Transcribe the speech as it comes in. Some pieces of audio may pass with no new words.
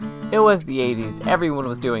It was the 80s. Everyone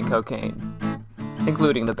was doing cocaine,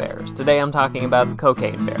 including the bears. Today I'm talking about the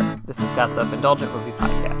Cocaine Bear. This is Scott's Self-Indulgent Movie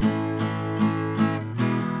Podcast.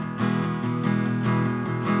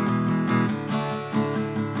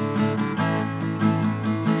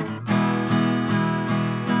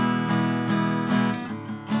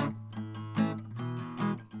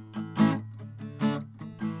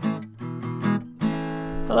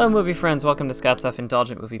 Hello, movie friends. Welcome to Scott's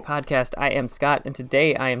Self-Indulgent Movie Podcast. I am Scott, and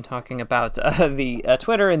today I am talking about the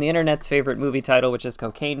Twitter and the internet's favorite movie title, which is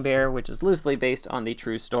Cocaine Bear, which is loosely based on the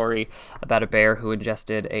true story about a bear who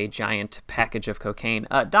ingested a giant package of cocaine,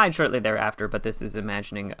 died shortly thereafter, but this is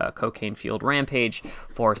imagining a cocaine-fueled rampage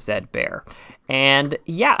for said bear. And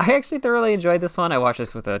yeah, I actually thoroughly enjoyed this one. I watched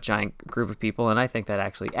this with a giant group of people, and I think that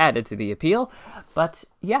actually added to the appeal. But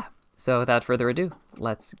yeah, so without further ado,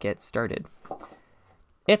 let's get started.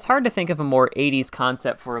 It's hard to think of a more 80s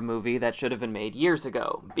concept for a movie that should have been made years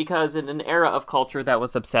ago, because in an era of culture that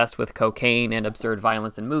was obsessed with cocaine and absurd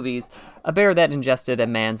violence in movies, a bear that ingested a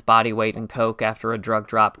man's body weight in coke after a drug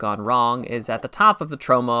drop gone wrong is at the top of the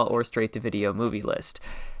trauma or straight-to-video movie list.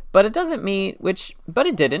 But it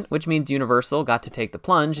didn't, which means Universal got to take the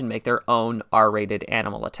plunge and make their own R-rated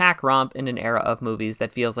animal attack romp in an era of movies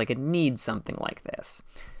that feels like it needs something like this.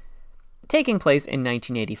 Taking place in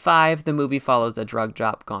 1985, the movie follows a drug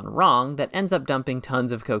drop gone wrong that ends up dumping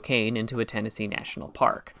tons of cocaine into a Tennessee national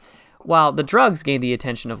park. While the drugs gain the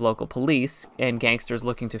attention of local police and gangsters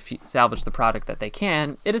looking to salvage the product that they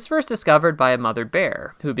can, it is first discovered by a mother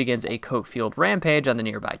bear, who begins a coke-fueled rampage on the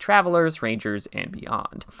nearby travelers, rangers, and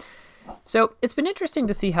beyond. So, it's been interesting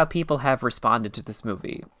to see how people have responded to this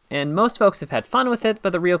movie, and most folks have had fun with it,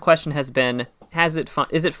 but the real question has been, is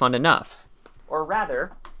it fun enough? Or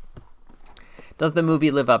rather, does the movie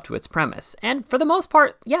live up to its premise? And for the most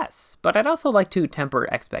part, yes, but I'd also like to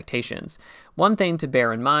temper expectations. One thing to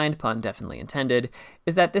bear in mind, pun definitely intended,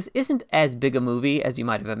 is that this isn't as big a movie as you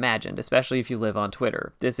might have imagined, especially if you live on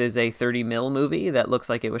Twitter. This is a 30mm movie that looks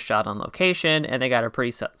like it was shot on location, and they got a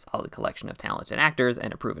pretty solid collection of talented actors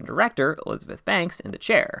and a proven director, Elizabeth Banks, in the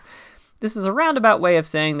chair. This is a roundabout way of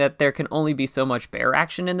saying that there can only be so much bear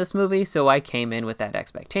action in this movie, so I came in with that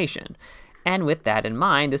expectation. And with that in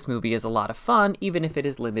mind, this movie is a lot of fun, even if it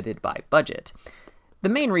is limited by budget. The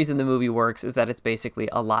main reason the movie works is that it's basically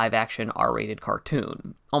a live-action R-rated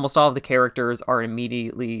cartoon. Almost all of the characters are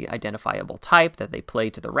immediately identifiable type that they play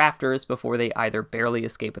to the rafters before they either barely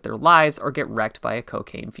escape with their lives or get wrecked by a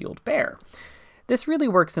cocaine-fueled bear. This really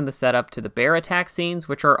works in the setup to the bear attack scenes,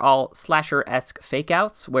 which are all slasher-esque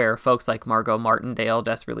fake-outs, where folks like Margot Martindale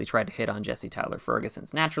desperately try to hit on Jesse Tyler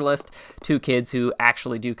Ferguson's Naturalist, two kids who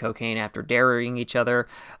actually do cocaine after daring each other,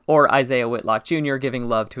 or Isaiah Whitlock Jr. giving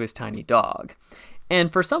love to his tiny dog.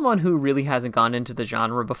 And for someone who really hasn't gone into the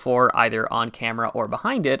genre before, either on camera or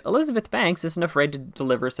behind it, Elizabeth Banks isn't afraid to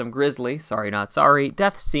deliver some grisly, sorry not sorry,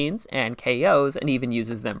 death scenes and KOs, and even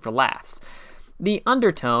uses them for laughs. The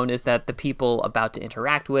undertone is that the people about to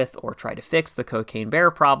interact with or try to fix the cocaine bear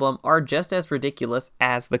problem are just as ridiculous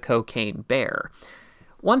as the cocaine bear.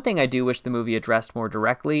 One thing I do wish the movie addressed more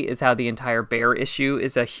directly is how the entire bear issue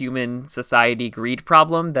is a human society greed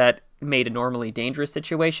problem that made a normally dangerous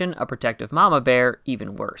situation, a protective mama bear,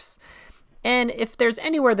 even worse. And if there's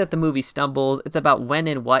anywhere that the movie stumbles, it's about when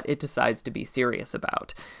and what it decides to be serious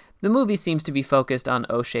about. The movie seems to be focused on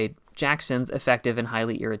O'Shea Jackson's effective and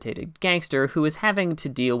highly irritated gangster who is having to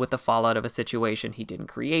deal with the fallout of a situation he didn't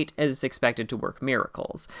create and is expected to work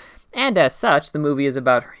miracles. And as such, the movie is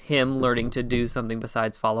about him learning to do something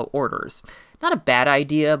besides follow orders. Not a bad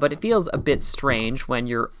idea, but it feels a bit strange when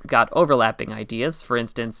you've got overlapping ideas. For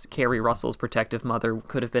instance, Kerry Russell's protective mother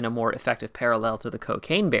could have been a more effective parallel to the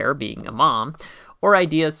cocaine bear being a mom, or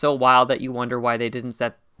ideas so wild that you wonder why they didn't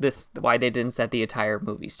set the entire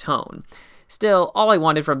movie's tone. Still, all I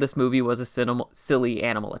wanted from this movie was a silly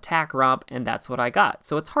animal attack romp, and that's what I got,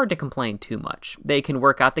 so it's hard to complain too much. They can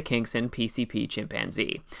work out the kinks in PCP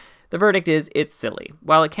Chimpanzee. The verdict is, it's silly.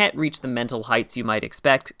 While it can't reach the mental heights you might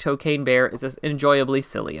expect, Cocaine Bear is an enjoyably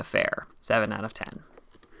silly affair. 7 out of 10.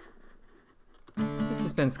 This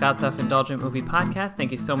has been Scott's Self-Indulgent Movie Podcast.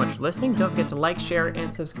 Thank you so much for listening. Don't forget to like, share,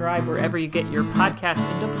 and subscribe wherever you get your podcasts.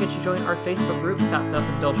 And don't forget to join our Facebook group, Scott's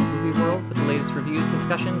Self-Indulgent Movie World, for the latest reviews,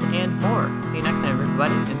 discussions, and more. See you next time,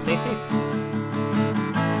 everybody, and stay safe.